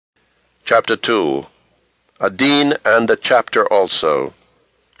Chapter 2. A Dean and a Chapter also.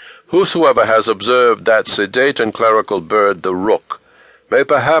 Whosoever has observed that sedate and clerical bird, the rook, may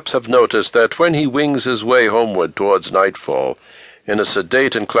perhaps have noticed that when he wings his way homeward towards nightfall, in a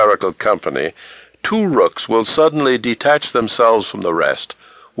sedate and clerical company, two rooks will suddenly detach themselves from the rest,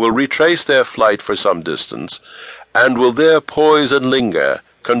 will retrace their flight for some distance, and will there poise and linger,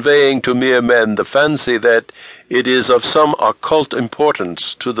 conveying to mere men the fancy that it is of some occult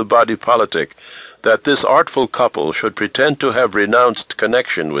importance to the body politic that this artful couple should pretend to have renounced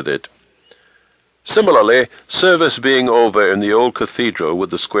connection with it. Similarly, service being over in the old cathedral with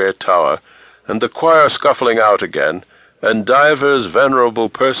the square tower, and the choir scuffling out again, and divers venerable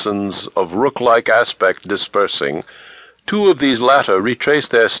persons of rook-like aspect dispersing, two of these latter retrace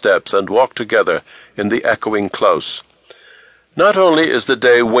their steps and walk together in the echoing close. Not only is the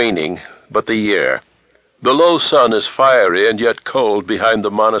day waning, but the year. The low sun is fiery and yet cold behind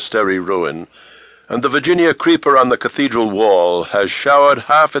the monastery ruin, and the Virginia creeper on the cathedral wall has showered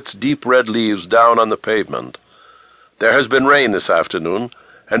half its deep red leaves down on the pavement. There has been rain this afternoon,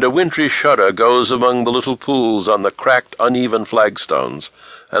 and a wintry shudder goes among the little pools on the cracked, uneven flagstones,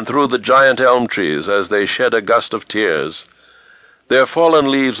 and through the giant elm trees as they shed a gust of tears. Their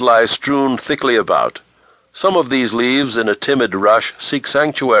fallen leaves lie strewn thickly about. Some of these leaves, in a timid rush, seek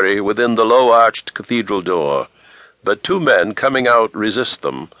sanctuary within the low-arched cathedral door, but two men coming out resist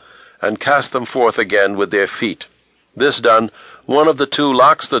them, and cast them forth again with their feet. This done, one of the two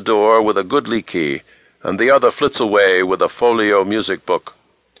locks the door with a goodly key, and the other flits away with a folio music-book.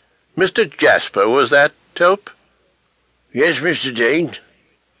 "Mr. Jasper, was that, Tope?" "Yes, Mr. Dean."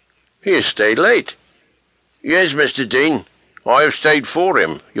 "He has stayed late." "Yes, Mr. Dean. I have stayed for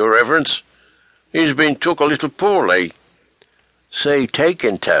him, your reverence. He's been took a little poorly." "Say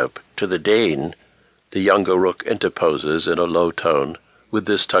taken, Tope, to the Dean," the younger rook interposes in a low tone, with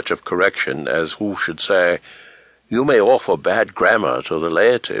this touch of correction, as who should say, "You may offer bad grammar to the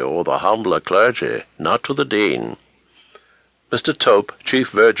laity or the humbler clergy, not to the Dean." Mr. Tope, chief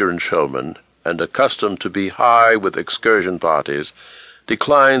verger and showman, and accustomed to be high with excursion parties,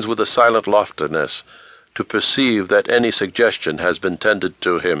 declines with a silent loftiness to perceive that any suggestion has been tendered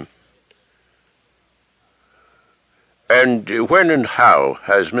to him. "And when and how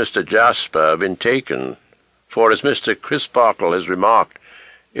has Mr. Jasper been taken? For, as Mr. Crisparkle has remarked,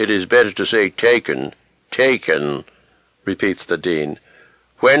 it is better to say taken." "Taken," repeats the Dean.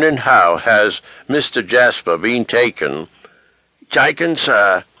 "When and how has Mr. Jasper been taken?" "Taken,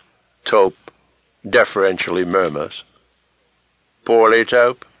 sir," Tope deferentially murmurs. "Poorly,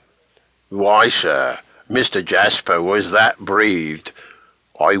 Tope?" "Why, sir, Mr. Jasper was that breathed—"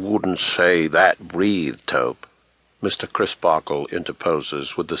 "I wouldn't say that breathed, Tope," Mr. Crisparkle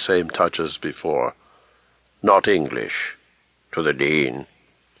interposes with the same touch as before. "Not English, to the Dean."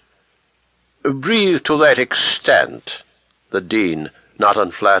 "Breathed to that extent," the Dean, not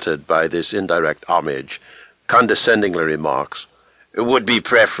unflattered by this indirect homage, condescendingly remarks, "would be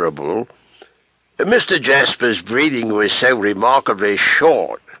preferable. Mr. Jasper's breathing was so remarkably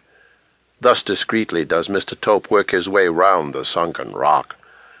short." Thus discreetly does Mr. Tope work his way round the sunken rock.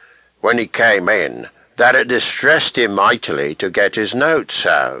 "When he came in, that it distressed him mightily to get his notes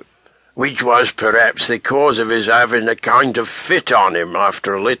out, which was perhaps the cause of his having a kind of fit on him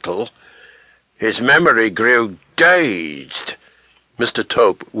after a little. His memory grew dazed." Mr.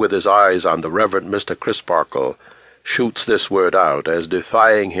 Tope, with his eyes on the Reverend Mr. Crisparkle, shoots this word out as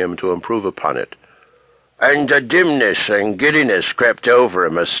defying him to improve upon it. "And a dimness and giddiness crept over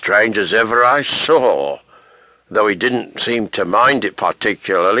him as strange as ever I saw, though he didn't seem to mind it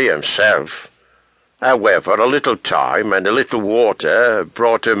particularly himself. However, a little time and a little water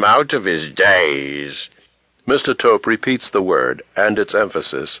brought him out of his daze." Mr. Tope repeats the word and its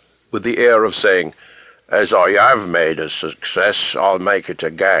emphasis, with the air of saying, "As I have made a success, I'll make it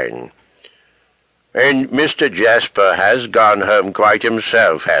again." "And Mr. Jasper has gone home quite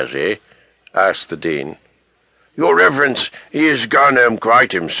himself, has he?" asked the Dean. "Your reverence, he has gone home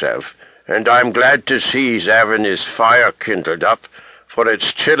quite himself, and I'm glad to see he's having his fire kindled up, for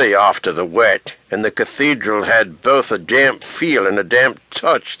it's chilly after the wet, and the cathedral had both a damp feel and a damp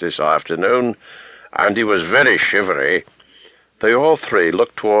touch this afternoon, and he was very shivery." They all three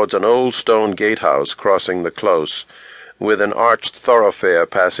look towards an old stone gatehouse crossing the close, with an arched thoroughfare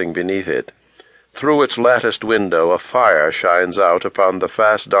passing beneath it. Through its latticed window a fire shines out upon the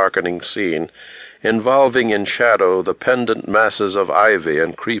fast-darkening scene, involving in shadow the pendant masses of ivy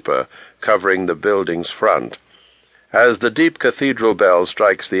and creeper covering the building's front. As the deep cathedral bell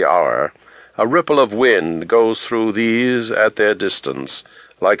strikes the hour, a ripple of wind goes through these at their distance,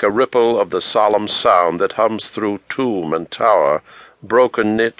 like a ripple of the solemn sound that hums through tomb and tower, broken knit